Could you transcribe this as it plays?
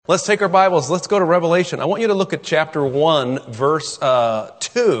Let's take our Bibles. Let's go to Revelation. I want you to look at chapter 1, verse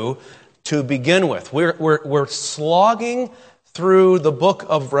 2 to begin with. We're slogging through the book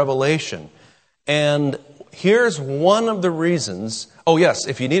of Revelation. And here's one of the reasons. Oh, yes,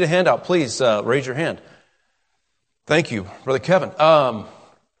 if you need a handout, please raise your hand. Thank you, Brother Kevin.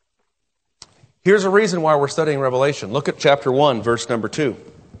 Here's a reason why we're studying Revelation. Look at chapter 1, verse number 3.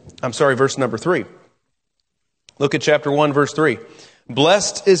 Look at chapter 1, verse 3.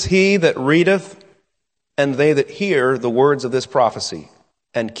 Blessed is he that readeth, and they that hear the words of this prophecy,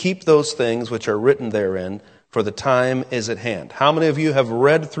 and keep those things which are written therein, for the time is at hand. How many of you have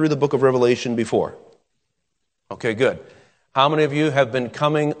read through the book of Revelation before? Okay, good. How many of you have been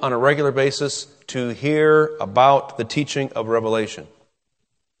coming on a regular basis to hear about the teaching of Revelation?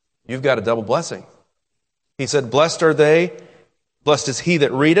 You've got a double blessing. He said, blessed are they, blessed is he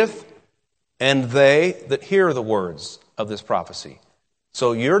that readeth, and they that hear the words of this prophecy.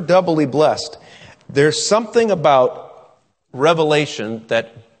 So you're doubly blessed. There's something about Revelation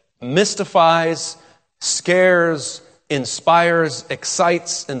that mystifies, scares, inspires,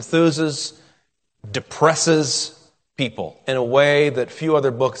 excites, enthuses, depresses people in a way that few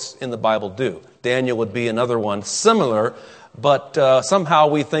other books in the Bible do. Daniel would be another one similar, but somehow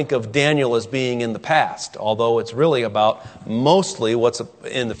we think of Daniel as being in the past, although it's really about mostly what's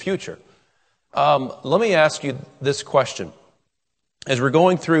in the future. Let me ask you this question. As we're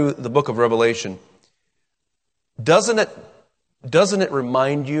going through the book of Revelation, doesn't it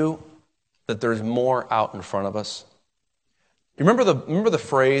remind you that there's more out in front of us? You remember the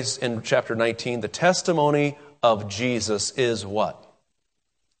phrase in chapter 19, the testimony of Jesus is what?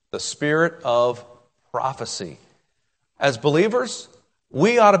 The spirit of prophecy. As believers,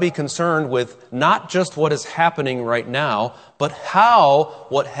 we ought to be concerned with not just what is happening right now, but how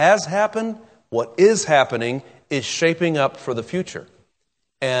what has happened, what is happening, is shaping up for the future.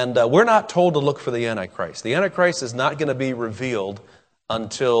 And we're not told to look for the Antichrist. The Antichrist is not going to be revealed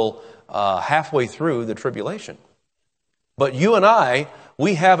until halfway through the tribulation. But you and I,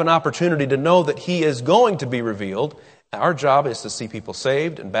 we have an opportunity to know that he is going to be revealed. Our job is to see people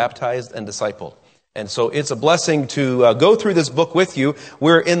saved and baptized and discipled. And so it's a blessing to go through this book with you.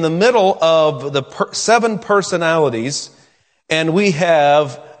 We're in the middle of the 7 personalities. And we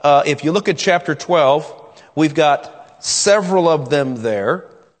have, if you look at chapter 12, we've got several of them there.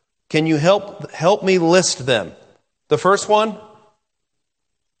 Can you help me list them? The first one?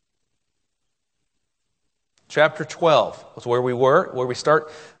 Chapter 12 was where we were, where we start.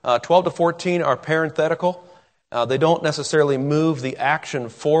 12 to 14 are parenthetical. They don't necessarily move the action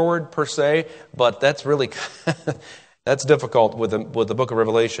forward per se, but that's really that's difficult with the book of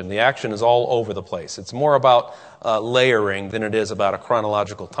Revelation. The action is all over the place. It's more about layering than it is about a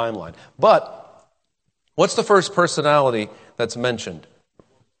chronological timeline. But what's the first personality that's mentioned?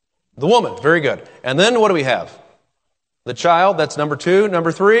 The woman. Very good. And then what do we have? The child. That's number 2.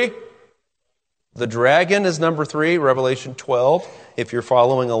 Number 3. The dragon is number 3, Revelation 12, if you're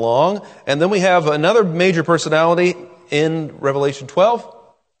following along. And then we have another major personality in Revelation 12.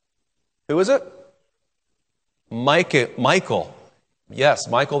 Who is it? Michael. Yes,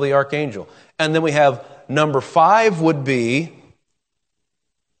 Michael the archangel. And then we have number 5 would be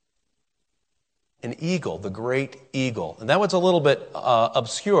an eagle, the great eagle. And that one's a little bit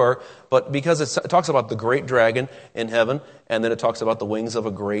obscure, but because it talks about the great dragon in heaven, and then it talks about the wings of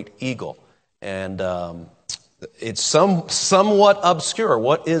a great eagle. And it's somewhat obscure.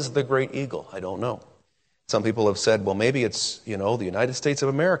 What is the great eagle? I don't know. Some people have said, well, maybe it's, the United States of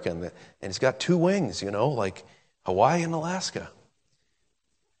America, and it's got 2 wings, like Hawaii and Alaska.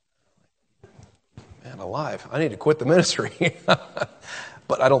 Man alive, I need to quit the ministry.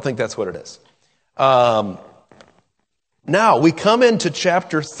 But I don't think that's what it is. Now, we come into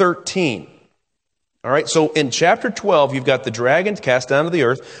chapter 13. All right, so in chapter 12, you've got the dragon cast down to the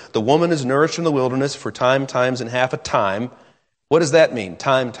earth. The woman is nourished in the wilderness for time, times, and half a time. What does that mean?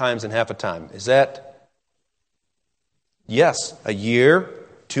 Time, times, and half a time. Is that? Yes, a year,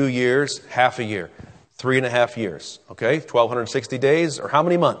 2 years, half a year, 3.5 years. Okay, 1,260 days, or how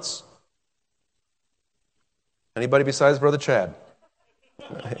many months? Anybody besides Brother Chad?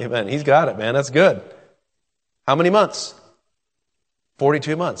 Amen. He's got it, man. That's good. How many months?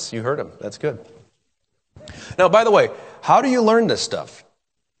 42 months. You heard him. That's good. Now, by the way, how do you learn this stuff?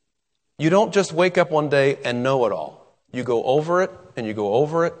 You don't just wake up one day and know it all. You go over it, and you go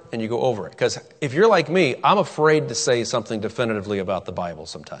over it, and you go over it. Because if you're like me, I'm afraid to say something definitively about the Bible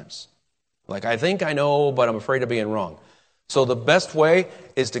sometimes. Like, I think I know, but I'm afraid of being wrong. So the best way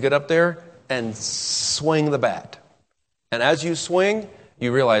is to get up there and swing the bat. And as you swing,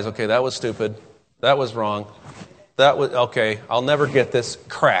 you realize, okay, that was stupid. That was wrong. That was, okay, I'll never get this,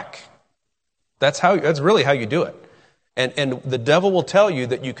 crack. That's really how you do it. And the devil will tell you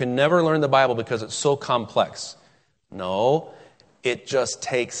that you can never learn the Bible because it's so complex. No, it just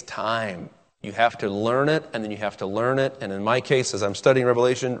takes time. You have to learn it, and then you have to learn it. And in my case, as I'm studying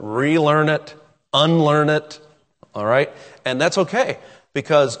Revelation, relearn it, unlearn it, all right? And that's okay,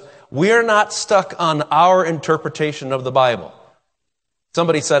 because we're not stuck on our interpretation of the Bible.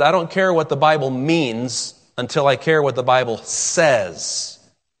 Somebody said, I don't care what the Bible means until I care what the Bible says.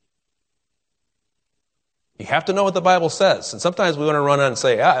 You have to know what the Bible says. And sometimes we want to run on and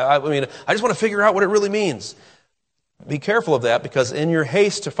say, I just want to figure out what it really means. Be careful of that, because in your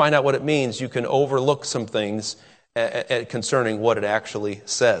haste to find out what it means, you can overlook some things concerning what it actually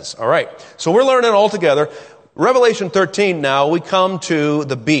says. All right, so we're learning all together. Revelation 13 now, we come to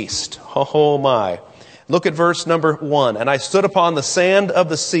the beast. Oh my. Look at verse number 1. And I stood upon the sand of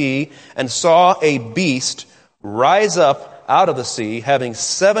the sea and saw a beast rise up out of the sea, having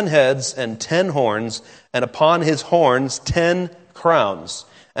 7 heads and 10 horns, and upon his horns 10 crowns,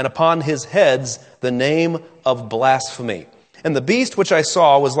 and upon his heads the name of blasphemy. And the beast which I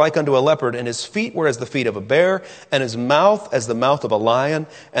saw was like unto a leopard, and his feet were as the feet of a bear, and his mouth as the mouth of a lion.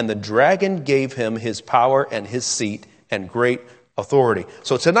 And the dragon gave him his power and his seat and great authority.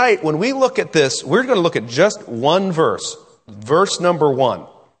 So tonight, when we look at this, we're going to look at just one verse, verse number 1.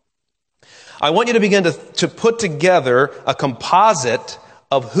 I want you to begin to put together a composite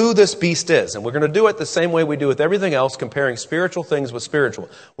of who this beast is. And we're going to do it the same way we do with everything else, comparing spiritual things with spiritual.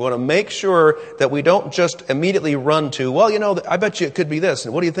 We want to make sure that we don't just immediately run to, well, I bet you it could be this,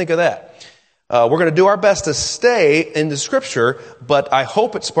 and what do you think of that? We're going to do our best to stay in the Scripture, but I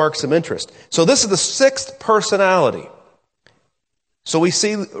hope it sparks some interest. So this is the 6th personality. So we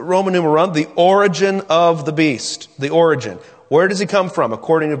see Roman numeral 1, the origin of the beast. The origin. Where does he come from,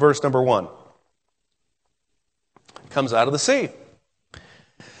 according to verse number 1? Comes out of the sea.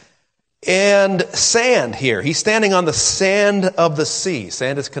 And sand here. He's standing on the sand of the sea.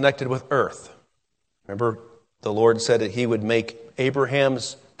 Sand is connected with earth. Remember, the Lord said that he would make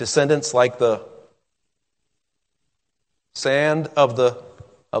Abraham's descendants like the sand of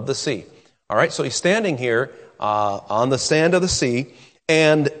the sea. All right, so he's standing here on the sand of the sea,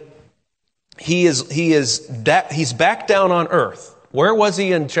 and he's back down on earth. Where was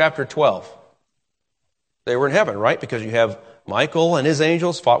he in chapter 12? They were in heaven, right? Because you have Michael and his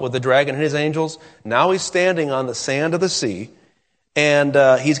angels fought with the dragon and his angels. Now he's standing on the sand of the sea, and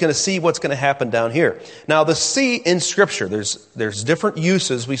he's going to see what's going to happen down here. Now, the sea in Scripture, there's different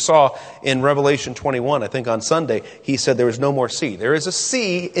uses. We saw in Revelation 21, I think on Sunday, he said there was no more sea. There is a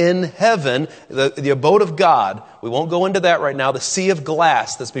sea in heaven, the abode of God. We won't go into that right now. The sea of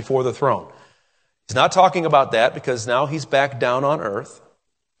glass that's before the throne. He's not talking about that, because now he's back down on earth.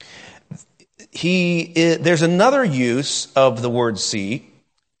 There's another use of the word sea,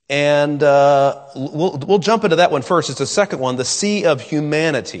 and we'll jump into that one first. It's the second one, the sea of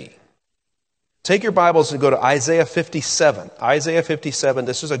humanity. Take your Bibles and go to Isaiah 57. Isaiah 57,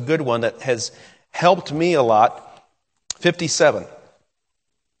 this is a good one that has helped me a lot. 57.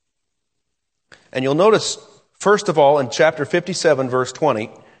 And you'll notice, first of all, in chapter 57, verse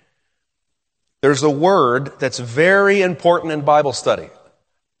 20, there's a word that's very important in Bible study.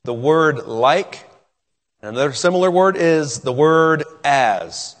 The word like, and another similar word is the word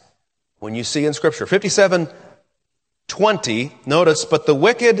as. When you see in Scripture, 57:20, notice, but the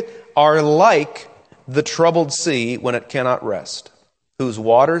wicked are like the troubled sea when it cannot rest, whose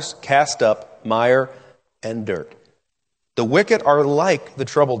waters cast up mire and dirt. The wicked are like the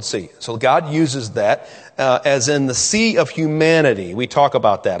troubled sea. So God uses that as in the sea of humanity. We talk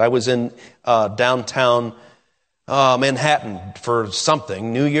about that. I was in downtown Manhattan for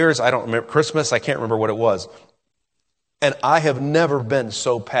something, New Year's, I don't remember, Christmas, I can't remember what it was. And I have never been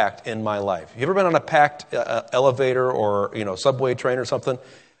so packed in my life. You ever been on a packed elevator or, subway train or something?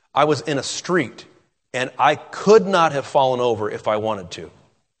 I was in a street, and I could not have fallen over if I wanted to.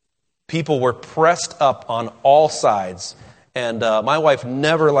 People were pressed up on all sides, and my wife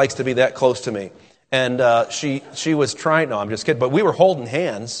never likes to be that close to me. And she was trying, no, I'm just kidding, but we were holding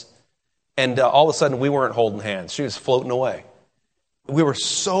hands. And all of a sudden, we weren't holding hands. She was floating away. We were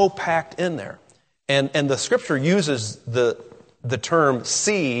so packed in there. And the Scripture uses the term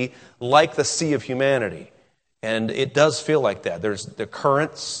sea like the sea of humanity. And it does feel like that. There's the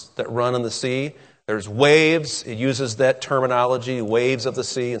currents that run in the sea. There's waves. It uses that terminology, waves of the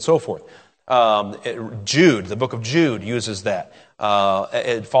sea, and so forth. Jude, the book of Jude, uses that.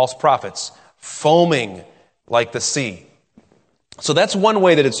 False prophets, foaming like the sea. So that's one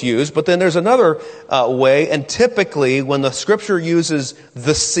way that it's used, but then there's another way, and typically when the Scripture uses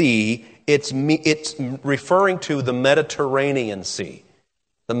the sea, it's referring to the Mediterranean Sea.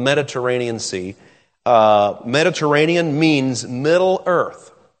 The Mediterranean Sea. Mediterranean means Middle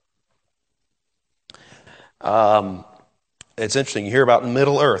Earth. It's interesting. You hear about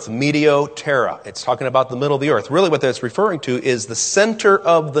Middle Earth, Medio Terra. It's talking about the middle of the earth. Really what that's referring to is the center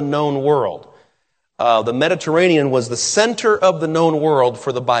of the known world. The Mediterranean was the center of the known world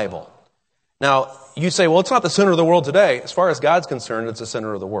for the Bible. Now, you say, well, it's not the center of the world today. As far as God's concerned, it's the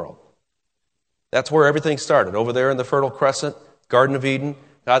center of the world. That's where everything started. Over there in the Fertile Crescent, Garden of Eden,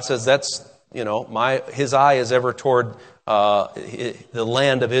 God says that's, His eye is ever toward the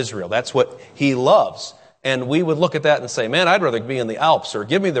land of Israel. That's what He loves. And we would look at that and say, man, I'd rather be in the Alps, or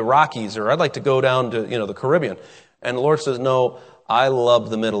give me the Rockies, or I'd like to go down to, the Caribbean. And the Lord says, no, I love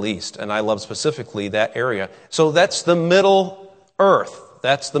the Middle East, and I love specifically that area. So that's the Middle Earth.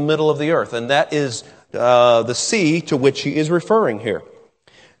 That's the middle of the earth. And that is the sea to which He is referring here.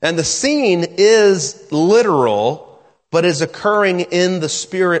 And the scene is literal, but is occurring in the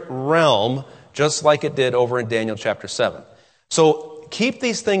spirit realm, just like it did over in Daniel chapter 7. So keep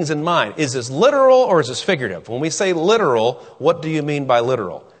these things in mind. Is this literal or is this figurative? When we say literal, what do you mean by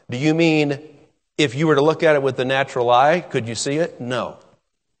literal? Do you mean if you were to look at it with the natural eye, could you see it? No.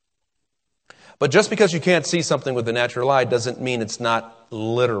 But just because you can't see something with the natural eye doesn't mean it's not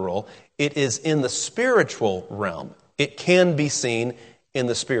literal. It is in the spiritual realm. It can be seen in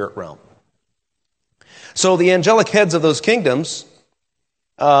the spirit realm. So the angelic heads of those kingdoms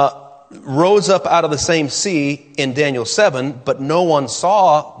rose up out of the same sea in Daniel 7, but no one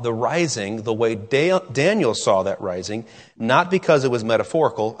saw the rising the way Daniel saw that rising, not because it was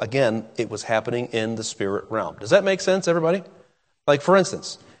metaphorical. Again, it was happening in the spirit realm. Does that make sense, everybody? Like, for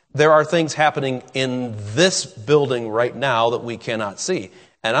instance, there are things happening in this building right now that we cannot see.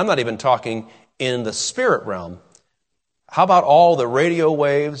 And I'm not even talking in the spirit realm. How about all the radio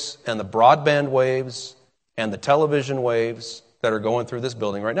waves and the broadband waves and the television waves that are going through this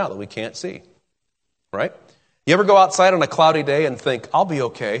building right now that we can't see, right? You ever go outside on a cloudy day and think, I'll be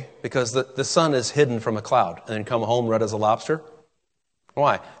okay because the sun is hidden from a cloud, and then come home red as a lobster?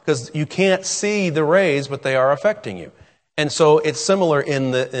 Why? Because you can't see the rays, but they are affecting you. And so it's similar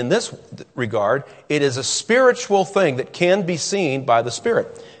in this regard. It is a spiritual thing that can be seen by the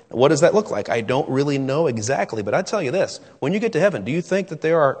Spirit. What does that look like? I don't really know exactly, but I tell you this. When you get to heaven, do you think that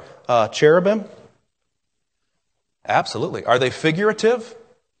there are cherubim? Absolutely. Are they figurative?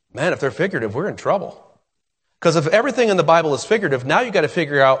 Man, if they're figurative, we're in trouble. Because if everything in the Bible is figurative, now you've got to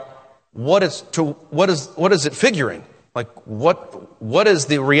figure out what is it figuring? Like what is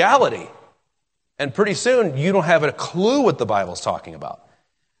the reality? And pretty soon you don't have a clue what the Bible's talking about.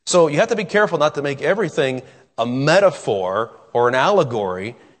 So you have to be careful not to make everything a metaphor or an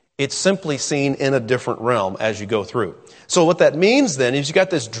allegory. It's simply seen in a different realm as you go through. So what that means then is you got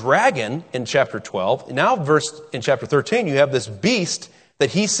this dragon in chapter 12. Now in chapter 13, you have this beast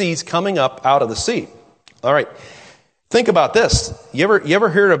that he sees coming up out of the sea. All right. Think about this. You ever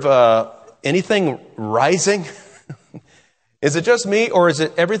heard of anything rising? Is it just me, or is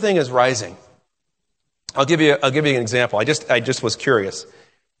it everything is rising? I'll give you an example. I just was curious.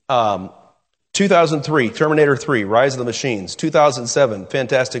 2003, Terminator 3, Rise of the Machines. 2007,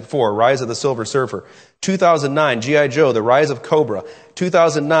 Fantastic Four, Rise of the Silver Surfer. 2009, G.I. Joe, The Rise of Cobra.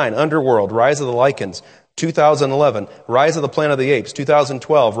 2009, Underworld, Rise of the Lycans. 2011, Rise of the Planet of the Apes.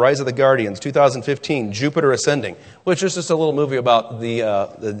 2012, Rise of the Guardians. 2015, Jupiter Ascending, which is just a little movie about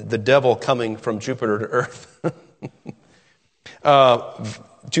the devil coming from Jupiter to Earth.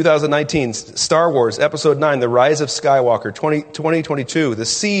 2019, Star Wars, Episode 9, The Rise of Skywalker. 2022, The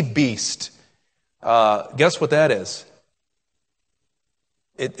Sea Beast. Guess what that is?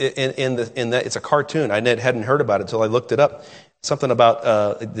 It's a cartoon. I hadn't heard about it until I looked it up. Something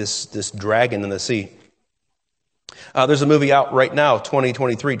about this dragon in the sea. There's a movie out right now,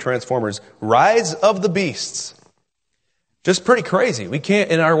 2023, Transformers, Rise of the Beasts. Just pretty crazy. We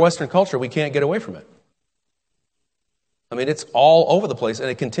can't, in our Western culture, we can't get away from it. I mean, it's all over the place, and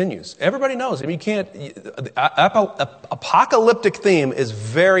it continues. Everybody knows. I mean, you can't. Apocalyptic theme is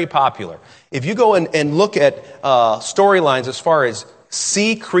very popular. If you go and look at storylines as far as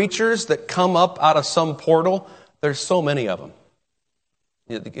sea creatures that come up out of some portal, there's so many of them.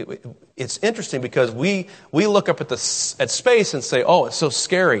 It's interesting because we look up at space and say, "Oh, it's so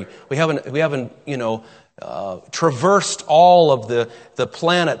scary. We haven't traversed all of the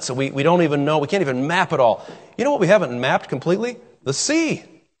planets, so we don't even know. We can't even map it all." You know what we haven't mapped completely? The sea.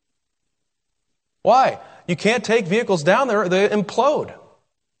 Why? You can't take vehicles down there, they implode.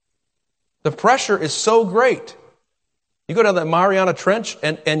 The pressure is so great. You go down that Mariana Trench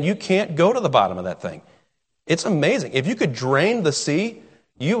and you can't go to the bottom of that thing. It's amazing. If you could drain the sea,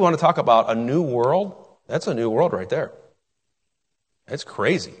 You want to talk about a new world? That's a new world right there. It's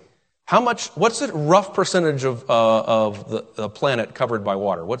crazy. What's the rough percentage of the planet covered by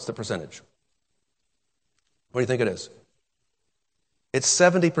water? What's the percentage? What do you think it is? It's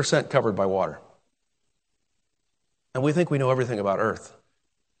 70% covered by water. And we think we know everything about Earth.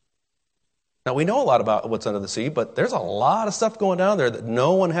 Now, we know a lot about what's under the sea, but there's a lot of stuff going down there that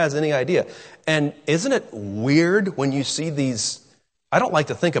no one has any idea. And isn't it weird when you see these? I don't like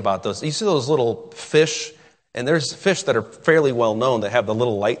to think about those. You see those little fish, and there's fish that are fairly well known that have the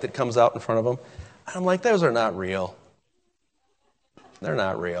little light that comes out in front of them. I'm like, those are not real. They're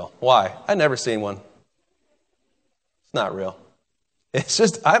not real. Why? I've never seen one. It's not real. It's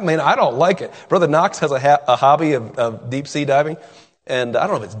just, I don't like it. Brother Knox has a hobby of deep sea diving. And I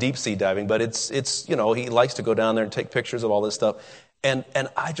don't know if it's deep sea diving, but it's he likes to go down there and take pictures of all this stuff. And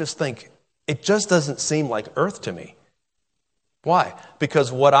I just think, it just doesn't seem like Earth to me. Why?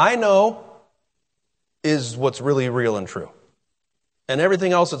 Because what I know is what's really real and true. And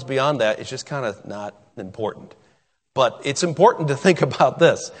everything else that's beyond that is just kind of not important. But it's important to think about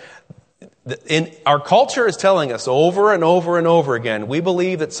this. Our culture is telling us over and over and over again, we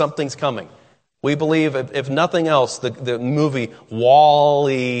believe that something's coming. We believe, if nothing else, the movie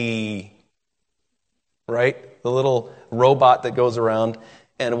WALL-E, right? The little robot that goes around,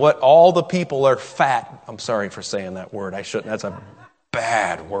 and what all the people are fat. I'm sorry for saying that word. I shouldn't. That's a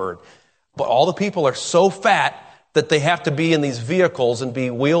bad word. But all the people are so fat that they have to be in these vehicles and be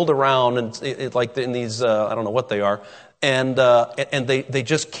wheeled around, and like in these, I don't know what they are, and they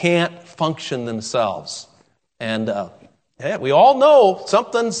just can't function themselves. And we all know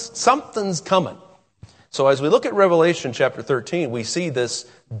something's coming. So as we look at Revelation chapter 13, we see this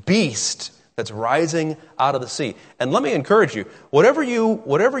beast that's rising out of the sea. And let me encourage you, whatever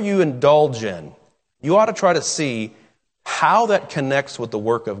you indulge in, you ought to try to see how that connects with the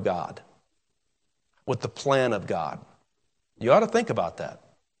work of God, with the plan of God. You ought to think about that.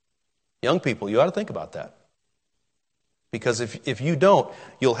 Young people, you ought to think about that. Because if you don't,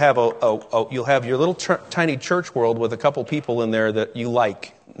 you'll have your little tiny church world with a couple people in there that you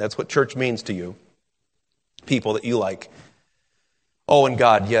like. That's what church means to you. People that you like. Oh, and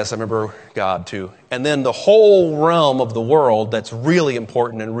God, yes, I remember God too. And then the whole realm of the world that's really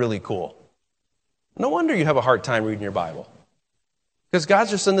important and really cool. No wonder you have a hard time reading your Bible. Because God's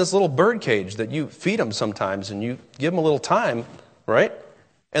just in this little bird cage that you feed him sometimes and you give him a little time, right?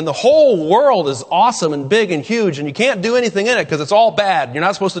 And the whole world is awesome and big and huge, and you can't do anything in it because it's all bad. You're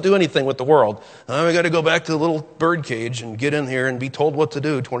not supposed to do anything with the world. We got to go back to the little bird cage and get in here and be told what to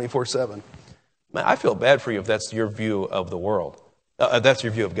do 24/7. Man, I feel bad for you if that's your view of the world. That's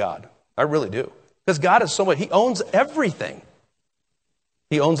your view of God. I really do. Because God is so much, he owns everything.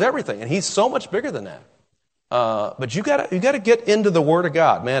 He owns everything, and he's so much bigger than that. But you got to get into the Word of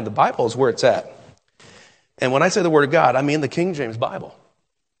God. Man, the Bible is where it's at. And when I say the Word of God, I mean the King James Bible.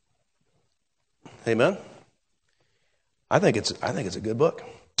 Amen? I think it's a good book.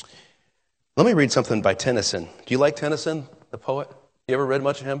 Let me read something by Tennyson. Do you like Tennyson, the poet? You ever read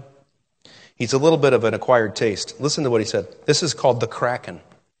much of him? He's a little bit of an acquired taste. Listen to what he said. This is called The Kraken.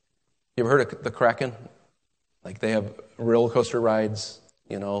 You ever heard of The Kraken? Like they have roller coaster rides,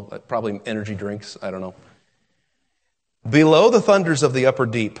 like probably energy drinks, I don't know. Below the thunders of the upper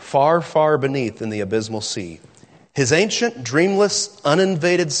deep, far, far beneath in the abysmal sea, his ancient, dreamless,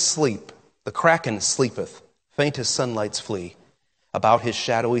 uninvaded sleep, the Kraken sleepeth, faint as sunlights flee. About his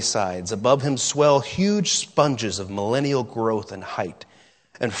shadowy sides, above him swell huge sponges of millennial growth and height,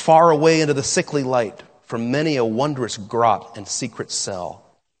 and far away into the sickly light, from many a wondrous grot and secret cell,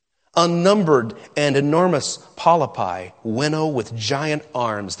 unnumbered and enormous polypi winnow with giant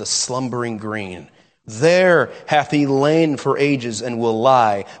arms the slumbering green. There hath he lain for ages and will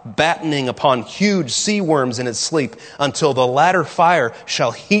lie, battening upon huge sea worms in his sleep, until the latter fire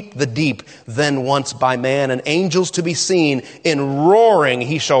shall heat the deep. Then once by man and angels to be seen, in roaring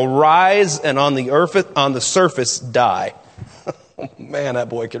he shall rise, and on the surface die. Man, that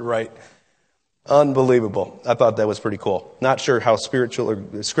boy could write. Unbelievable. I thought that was pretty cool. Not sure how spiritual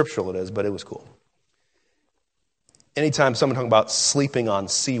or scriptural it is, but it was cool. Anytime someone talking about sleeping on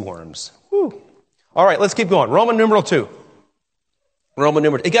sea worms. Whew. All right, let's keep going. Roman numeral 2. Roman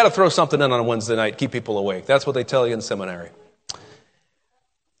numeral 2. You got to throw something in on a Wednesday night, keep people awake. That's what they tell you in seminary.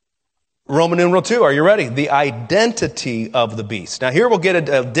 Roman numeral 2, are you ready? The identity of the beast. Now here we'll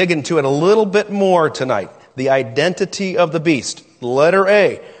dig into it a little bit more tonight. The identity of the beast. Letter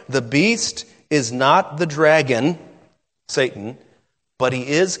A. The beast is not the dragon, Satan, but he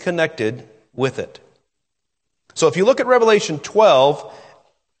is connected with it. So if you look at Revelation 12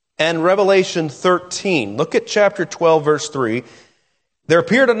 and Revelation 13, look at chapter 12, verse 3. There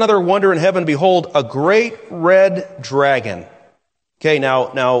appeared another wonder in heaven. Behold, a great red dragon. Okay,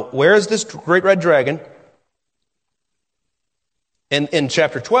 now, where is this great red dragon? In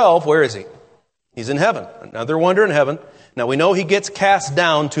chapter 12, where is he? He's in heaven. Another wonder in heaven. Now, we know he gets cast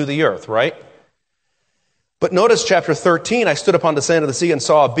down to the earth, right? But notice chapter 13, I stood upon the sand of the sea and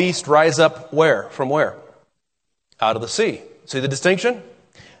saw a beast rise up where? From where? Out of the sea. See the distinction?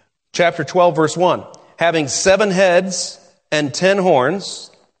 Chapter 12, verse 1. Having 7 heads and 10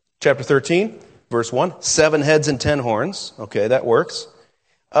 horns. Chapter 13, verse 1. 7 heads and 10 horns. Okay, that works.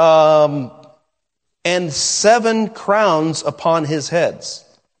 And 7 crowns upon his heads.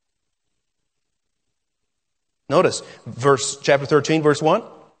 Notice, chapter 13, verse 1.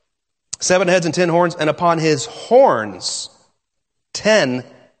 7 heads and 10 horns, and upon his horns 10,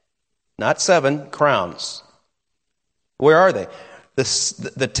 not 7, crowns. Where are they?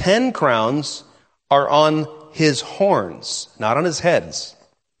 The 10 crowns are on his horns, not on his heads.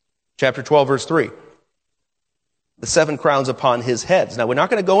 Chapter 12, verse 3. The 7 crowns upon his heads. Now, we're not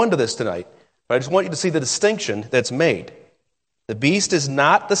going to go into this tonight, but I just want you to see the distinction that's made. The beast is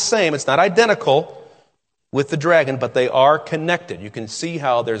not the same, it's not identical with the dragon, but they are connected. You can see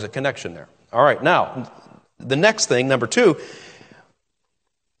how there's a connection there. All right, now, the next thing, number 2,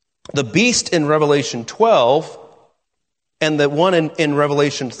 the beast in Revelation 12 and the one in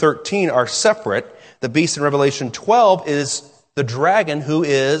Revelation 13 are separate. The beast in Revelation 12 is the dragon, who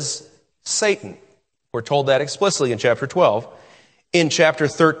is Satan. We're told that explicitly in chapter 12. In chapter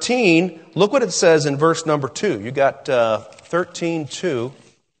 13, look what it says in verse number 2. You got 13:2.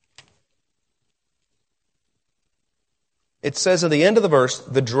 It says at the end of the verse,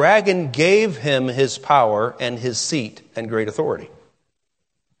 the dragon gave him his power and his seat and great authority.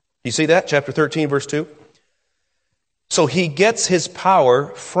 You see that? Chapter 13, verse 2. So he gets his power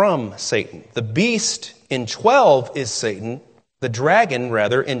from Satan. The beast in 12 is Satan. The dragon,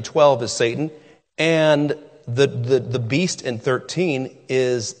 rather, in 12 is Satan. And the beast in 13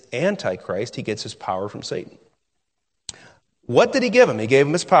 is Antichrist. He gets his power from Satan. What did he give him? He gave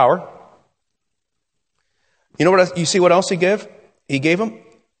him his power. You know what? You see what else he gave? He gave him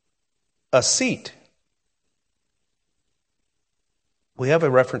a seat. We have a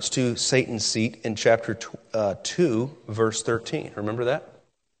reference to Satan's seat in chapter 2, verse 13. Remember that?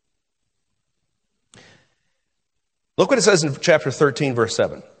 Look what it says in chapter 13, verse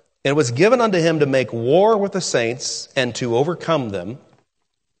 7. And it was given unto him to make war with the saints and to overcome them.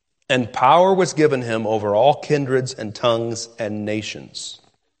 And power was given him over all kindreds and tongues and nations.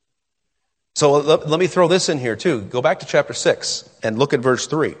 So let me throw this in here too. Go back to chapter 6 and look at verse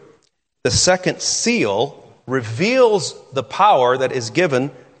 3. The second seal reveals the power that is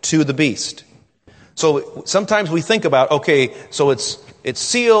given to the beast. So sometimes we think about, okay, so it's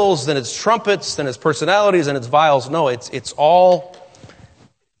seals, then it's trumpets, then it's personalities, and it's vials. No, it's all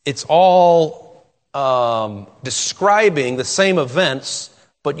describing the same events,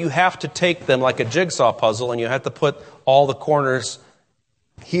 but you have to take them like a jigsaw puzzle, and you have to put all the corners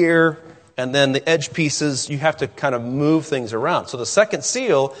here, and then the edge pieces, you have to kind of move things around. So the second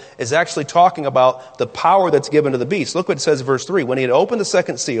seal is actually talking about the power that's given to the beast. Look what it says in verse 3. When he had opened the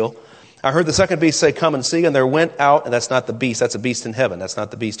second seal, I heard the second beast say, come and see. And there went out, and that's not the beast, that's a beast in heaven. That's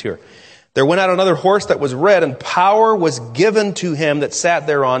not the beast here. There went out another horse that was red, and power was given to him that sat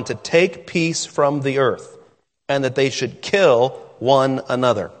thereon to take peace from the earth, and that they should kill one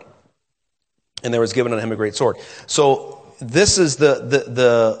another. And there was given unto him a great sword. So this is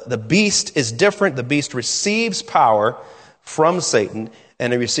the beast is different. The beast receives power from Satan,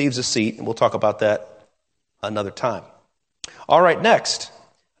 and he receives a seat, and we'll talk about that another time. All right, next.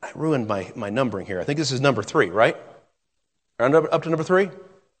 I ruined my numbering here. I think this is number 3, right? Up to number 3?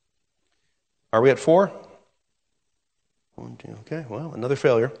 Are we at 4? 1, 2, okay, well, another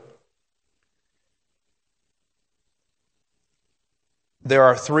failure. There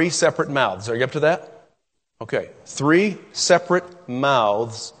are 3 separate mouths. Are you up to that? Okay, 3 separate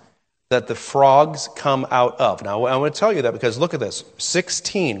mouths that the frogs come out of. Now, I want to tell you that because look at this.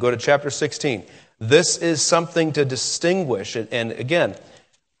 16, go to chapter 16. This is something to distinguish. And again,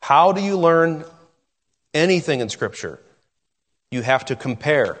 how do you learn anything in Scripture? You have to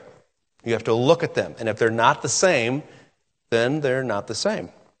compare. You have to look at them. And if they're not the same, then they're not the same.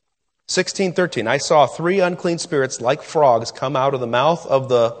 16:13, I saw 3 unclean spirits like frogs come out of the mouth of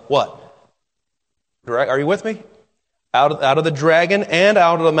the what? Are you with me? Out of the dragon, and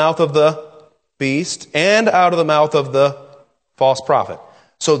out of the mouth of the beast, and out of the mouth of the false prophet.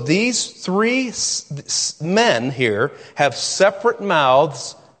 So these 3 men here have separate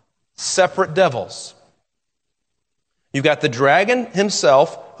mouths, separate devils. You've got the dragon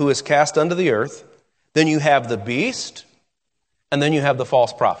himself, who is cast unto the earth. Then you have the beast. and then you have the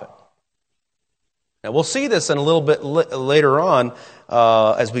false prophet. Now, we'll see this in a little bit later on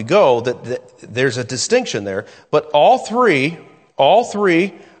as we go, that there's a distinction there. But all three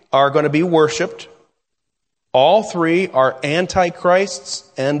are going to be worshipped. All three are antichrists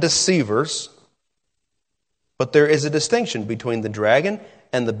and deceivers. But there is a distinction between the dragon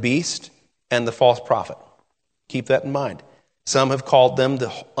and the beast and the false prophet. Keep that in mind. Some have called them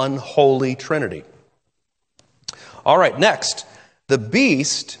the unholy trinity. All right, next. The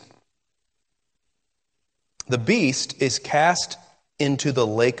beast is cast into the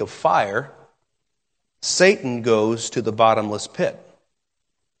lake of fire. Satan goes to the bottomless pit.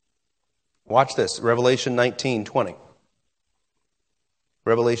 Watch this, Revelation 19:20.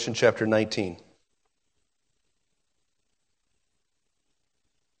 Revelation chapter 19.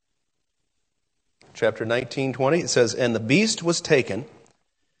 Chapter 19:20, it says, "And the beast was taken,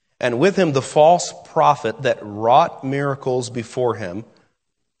 and with him the false prophet that wrought miracles before him,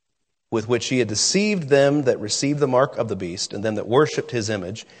 with which he had deceived them that received the mark of the beast, and them that worshipped his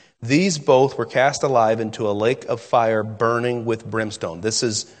image. These both were cast alive into a lake of fire burning with brimstone." This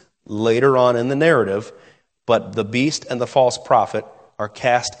is later on in the narrative, but the beast and the false prophet are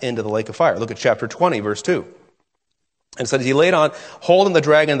cast into the lake of fire. Look at chapter 20, verse 2. And it says, "He laid on hold on the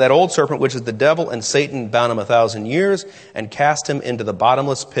dragon, that old serpent, which is the devil and Satan, bound him 1,000 years, and cast him into the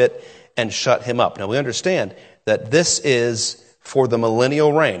bottomless pit, and shut him up." Now we understand that this is for the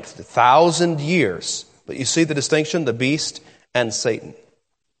millennial reign, 1,000 years. But you see the distinction, the beast and Satan.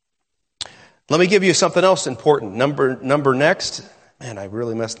 Let me give you something else important. Number next. Man, I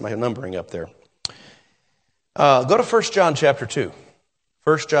really messed my numbering up there. Go to 1 John chapter 2.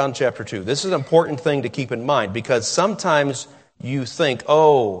 1 John chapter 2. This is an important thing to keep in mind, because sometimes you think,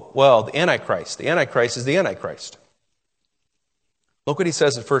 oh, well, the Antichrist. The Antichrist is the Antichrist. Look what he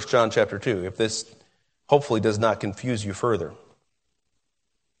says in 1 John chapter 2, if this hopefully does not confuse you further.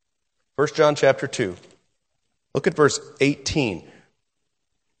 1 John chapter 2. Look at verse 18.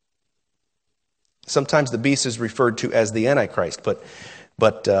 Sometimes the beast is referred to as the Antichrist, but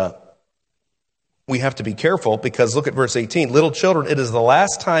we have to be careful, because look at verse 18. "Little children, it is the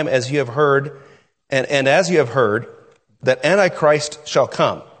last time, as you have heard, and as you have heard, that Antichrist shall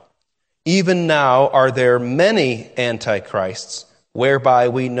come. Even now are there many antichrists, whereby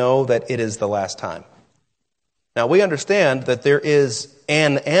we know that it is the last time." Now we understand that there is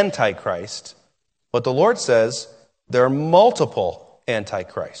an antichrist, but the Lord says there are multiple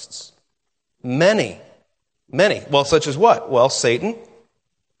antichrists. Many. Well, such as what? Well, Satan,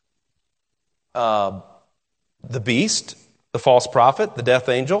 the beast, the false prophet, the death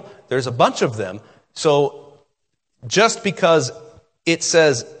angel. There's a bunch of them. So just because it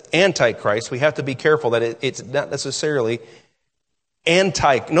says antichrist, we have to be careful that it's not necessarily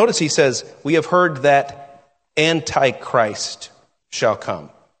Notice he says, "We have heard that Antichrist shall come."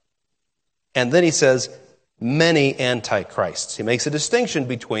 And then he says, "many antichrists." He makes a distinction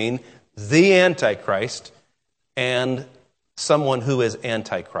between the Antichrist and someone who is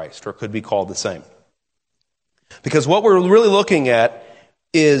Antichrist, or could be called the same. Because what we're really looking at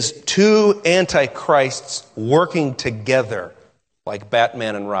is two Antichrists working together, like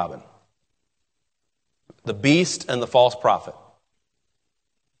Batman and Robin. The beast and the false prophet.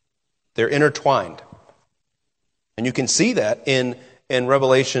 They're intertwined. And you can see that in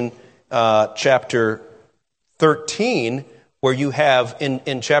Revelation chapter 13, where you have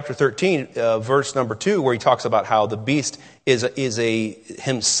in chapter 13, verse number 2, where he talks about how the beast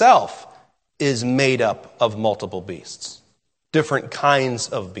himself is made up of multiple beasts, different kinds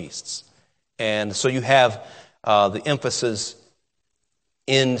of beasts. And so you have the emphasis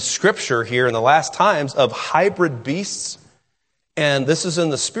in Scripture here in the last times of hybrid beasts, and this is in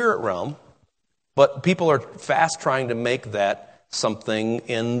the spirit realm, but people are fast trying to make that something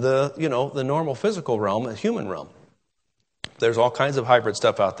in the normal physical realm, the human realm. There's all kinds of hybrid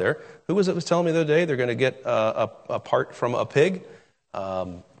stuff out there. Who was telling me the other day they're going to get a part from a pig? I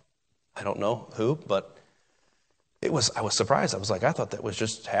don't know who, but I was surprised. I thought that was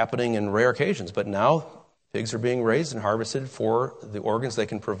just happening in rare occasions. But now pigs are being raised and harvested for the organs they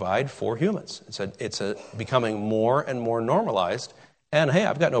can provide for humans. It's becoming more and more normalized. And hey,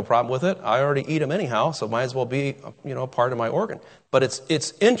 I've got no problem with it. I already eat them anyhow, so might as well be a part of my organ. But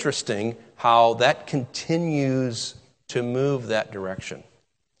it's interesting how that continues to move that direction.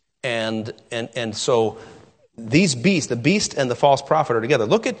 And so these beasts, the beast and the false prophet, are together.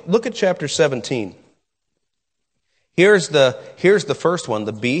 Look at chapter 17. Here's the first one,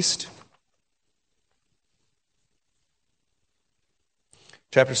 the beast.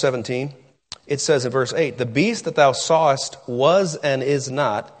 Chapter 17. It says in verse 8, "The beast that thou sawest was and is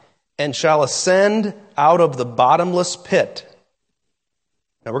not, and shall ascend out of the bottomless pit,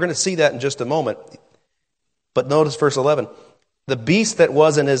 Now we're going to see that in just a moment. But notice verse 11. The beast that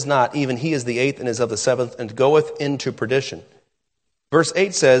was and is not, even he is the eighth and is of the seventh, and goeth into perdition. Verse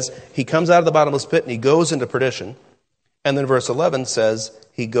 8 says, he comes out of the bottomless pit and he goes into perdition. And then verse 11 says,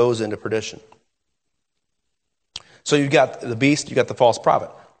 he goes into perdition. So you've got the beast, you've got the false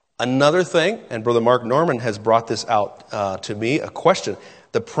prophet. Another thing, and Brother Mark Norman has brought this out to me, a question.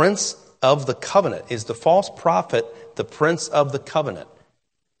 The prince of the covenant. Is the false prophet the prince of the covenant?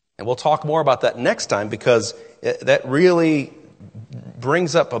 And we'll talk more about that next time, because that really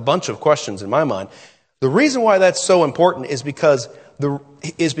brings up a bunch of questions in my mind. The reason why that's so important is because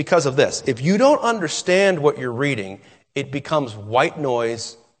of this. If you don't understand what you're reading, it becomes white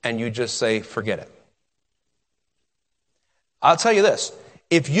noise and you just say, forget it. I'll tell you this.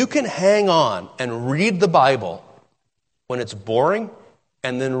 If you can hang on and read the Bible when it's boring,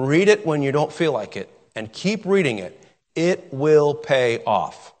 and then read it when you don't feel like it, and keep reading it, it will pay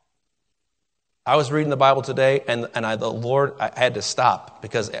off. I was reading the Bible today, and I had to stop,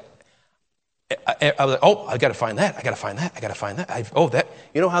 because I was like, oh, I got to find that.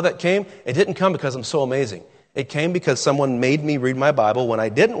 You know how that came? It didn't come because I'm so amazing. It came because someone made me read my Bible when I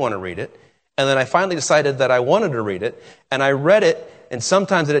didn't want to read it, and then I finally decided that I wanted to read it, and I read it, and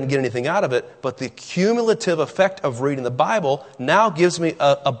sometimes I didn't get anything out of it, but the cumulative effect of reading the Bible now gives me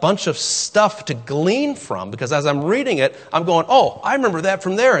a bunch of stuff to glean from, because as I'm reading it, I'm going, oh, I remember that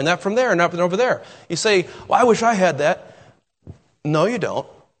from there, and that from there, and that from over there. You say, well, I wish I had that. No, you don't.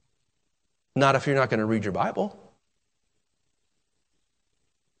 Not if you're not going to read your Bible.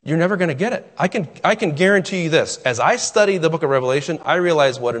 You're never going to get it. I can guarantee you this. As I study the book of Revelation, I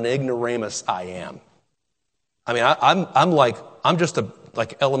realize what an ignoramus I am. I mean, I'm just a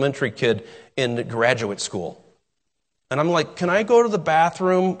elementary kid in graduate school. And I'm like, can I go to the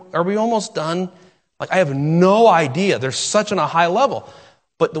bathroom? Are we almost done? I have no idea. There's such a high level.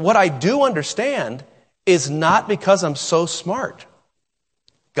 But what I do understand is not because I'm so smart.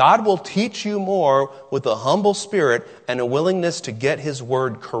 God will teach you more with a humble spirit and a willingness to get his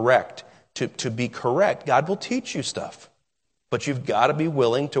word correct. To be correct, God will teach you stuff. But you've got to be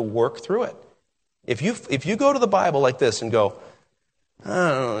willing to work through it. If you go to the Bible like this and go, I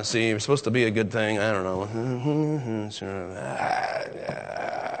don't know, see, it's supposed to be a good thing, I don't know,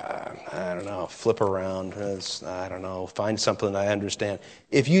 flip around, I don't know, find something I understand.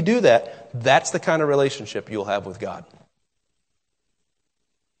 If you do that, that's the kind of relationship you'll have with God.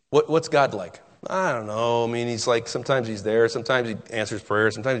 What's God like? I don't know. I mean, he's like, sometimes he's there, sometimes he answers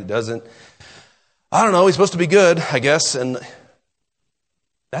prayers, sometimes he doesn't. I don't know, he's supposed to be good, I guess, and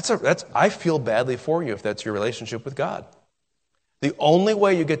I feel badly for you if that's your relationship with God. The only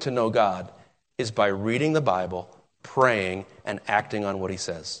way you get to know God is by reading the Bible, praying, and acting on what he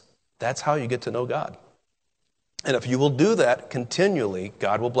says. That's how you get to know God. And if you will do that continually,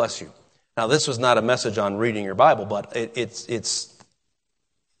 God will bless you. Now, this was not a message on reading your Bible, but it's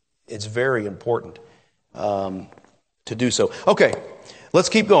very important to do so. Okay, let's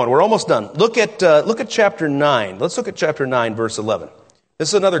keep going. We're almost done. Look at chapter 9. Let's look at chapter 9, verse 11. This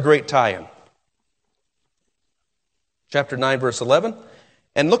is another great tie-in. Chapter 9, verse 11.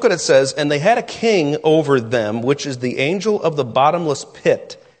 And look what it says. And they had a king over them, which is the angel of the bottomless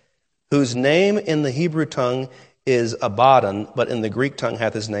pit, whose name in the Hebrew tongue is Abaddon, but in the Greek tongue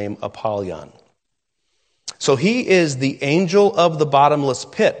hath his name Apollyon. So he is the angel of the bottomless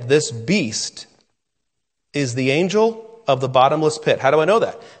pit. This beast is the angel of the bottomless pit. How do I know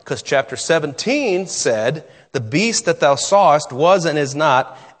that? Because chapter 17 said, the beast that thou sawest was and is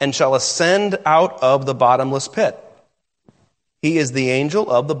not, and shall ascend out of the bottomless pit. He is the angel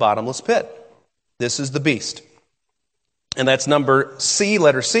of the bottomless pit. This is the beast. And that's number C,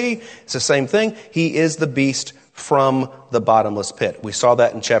 letter C. It's the same thing. He is the beast from the bottomless pit. We saw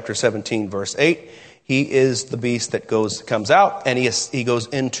that in chapter 17, verse 8. He is the beast that comes out, and he goes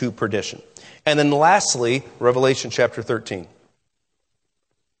into perdition. And then lastly, Revelation chapter 13.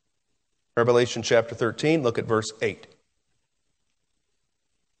 Revelation chapter 13, look at verse 8.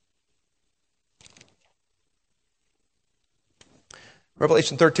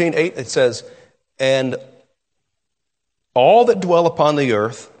 Revelation 13, 8, it says, and all that dwell upon the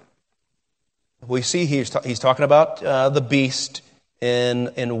earth, we see he's talking about the beast in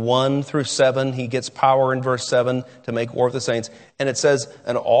 1 through 7. He gets power in verse 7 to make war with the saints. And it says,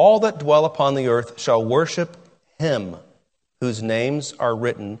 and all that dwell upon the earth shall worship him, whose names are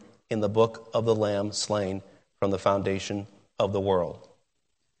written in the book of the Lamb slain from the foundation of the world.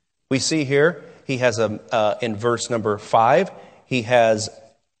 We see here, he has in verse number 5, he has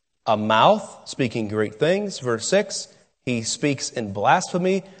a mouth speaking great things. Verse 6, he speaks in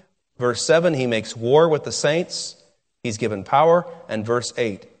blasphemy. Verse 7, he makes war with the saints. He's given power. And verse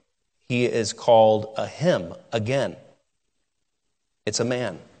 8, he is called a him again. It's a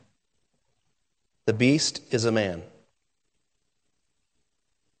man. The beast is a man.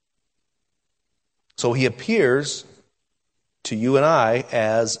 So he appears to you and I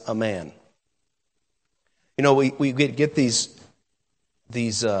as a man. You know, we get these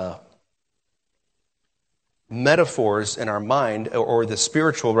metaphors in our mind, or the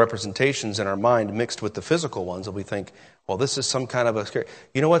spiritual representations in our mind mixed with the physical ones, and we think, well, this is some kind of a scary.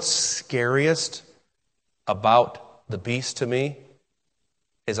 You know what's scariest about the beast to me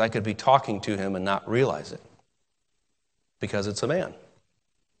is I could be talking to him and not realize it, because it's a man.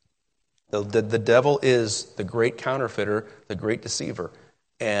 The devil is the great counterfeiter, the great deceiver.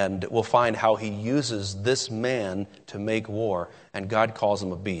 And we'll find how he uses this man to make war, and God calls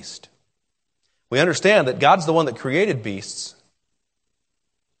him a beast. We understand that God's the one that created beasts,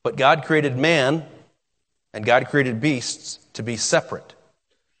 but God created man and God created beasts to be separate.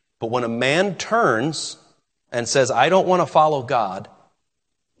 But when a man turns and says, I don't want to follow God,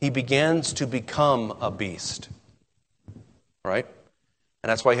 he begins to become a beast. Right? And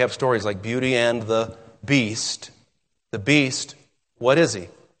that's why you have stories like Beauty and the Beast. The beast, what is he?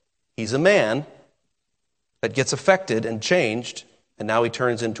 He's a man that gets affected and changed, and now he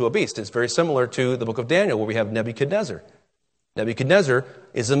turns into a beast. It's very similar to the book of Daniel, where we have Nebuchadnezzar. Nebuchadnezzar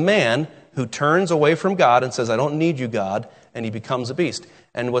is a man who turns away from God and says, I don't need you, God, and he becomes a beast.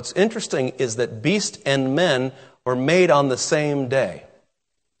 And what's interesting is that beast and men were made on the same day.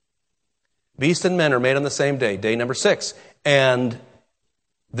 Beast and men are made on the same day, day number 6. And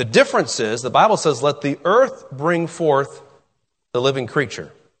the difference is, the Bible says, let the earth bring forth the living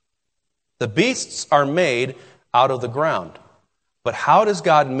creature. The beasts are made out of the ground. But how does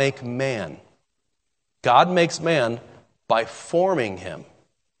God make man? God makes man by forming him.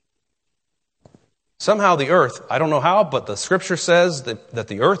 Somehow the earth, I don't know how, but the scripture says that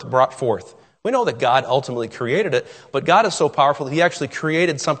the earth brought forth. We know that God ultimately created it, but God is so powerful that he actually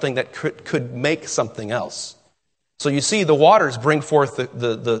created something that could make something else. So you see, the waters bring forth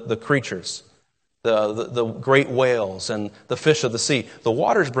the creatures, the great whales and the fish of the sea. The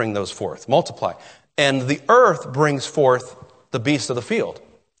waters bring those forth, multiply. And the earth brings forth the beast of the field,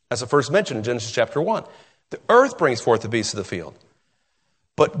 as I first mentioned in Genesis chapter 1. The earth brings forth the beast of the field.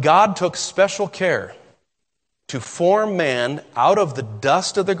 But God took special care to form man out of the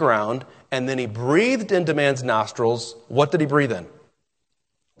dust of the ground, and then he breathed into man's nostrils. What did he breathe in?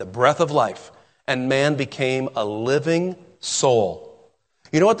 The breath of life. And man became a living soul.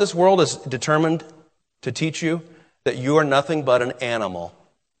 You know what this world is determined to teach you? That you are nothing but an animal.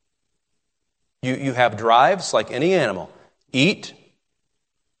 You have drives like any animal. Eat,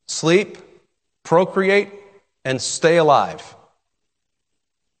 sleep, procreate, and stay alive.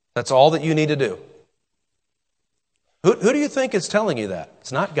 That's all that you need to do. Who do you think is telling you that?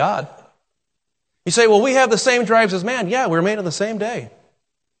 It's not God. You say, well, we have the same drives as man. Yeah, we're made on the same day.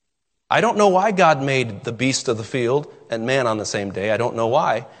 I don't know why God made the beast of the field and man on the same day. I don't know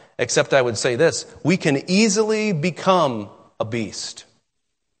why, except I would say this. We can easily become a beast.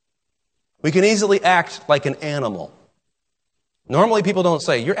 We can easily act like an animal. Normally people don't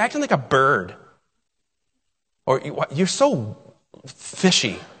say, you're acting like a bird. Or you're so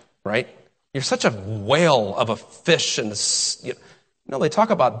fishy, right? You're such a whale of a fish. And they talk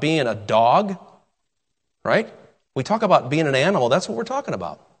about being a dog, right? We talk about being an animal. That's what we're talking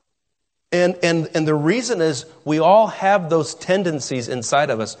about. And the reason is we all have those tendencies inside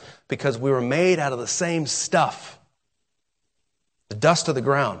of us because we were made out of the same stuff. The dust of the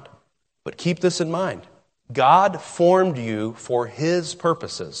ground. But keep this in mind. God formed you for his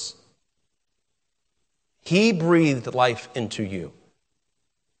purposes. He breathed life into you.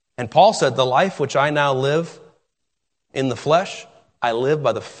 And Paul said, the life which I now live in the flesh, I live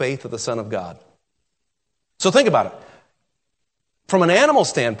by the faith of the Son of God. So think about it. From an animal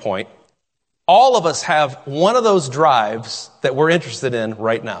standpoint, all of us have one of those drives that we're interested in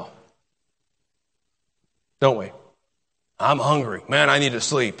right now. Don't we? I'm hungry. Man, I need to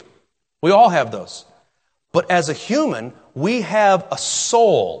sleep. We all have those. But as a human, we have a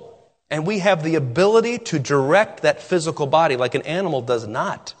soul, and we have the ability to direct that physical body like an animal does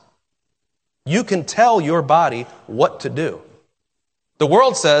not. You can tell your body what to do. The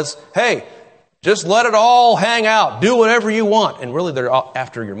world says, hey, just let it all hang out. Do whatever you want. And really, they're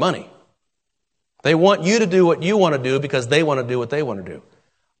after your money. They want you to do what you want to do because they want to do what they want to do.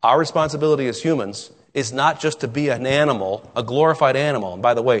 Our responsibility as humans is not just to be an animal, a glorified animal. And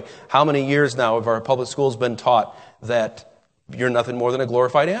by the way, how many years now have our public schools been taught that you're nothing more than a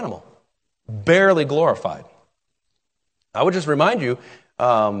glorified animal? Barely glorified. I would just remind you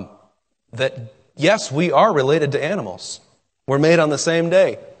that Yes, we are related to animals. We're made on the same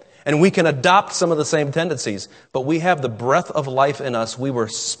day. And we can adopt some of the same tendencies, but we have the breath of life in us. We were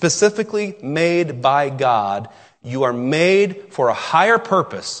specifically made by God. You are made for a higher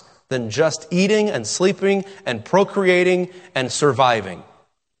purpose than just eating and sleeping and procreating and surviving.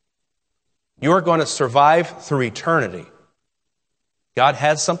 You are going to survive through eternity. God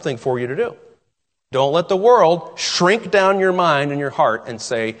has something for you to do. Don't let the world shrink down your mind and your heart and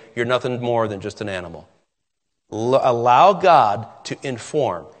say you're nothing more than just an animal. Allow God to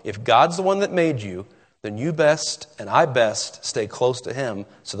inform. If God's the one that made you, then you best and I best stay close to Him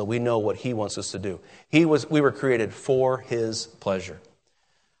so that we know what He wants us to do. We were created for His pleasure.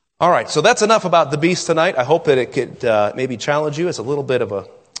 All right, so that's enough about the beast tonight. I hope that it could maybe challenge you. It's a little bit of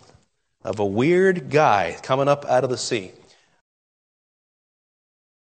a weird guy coming up out of the sea.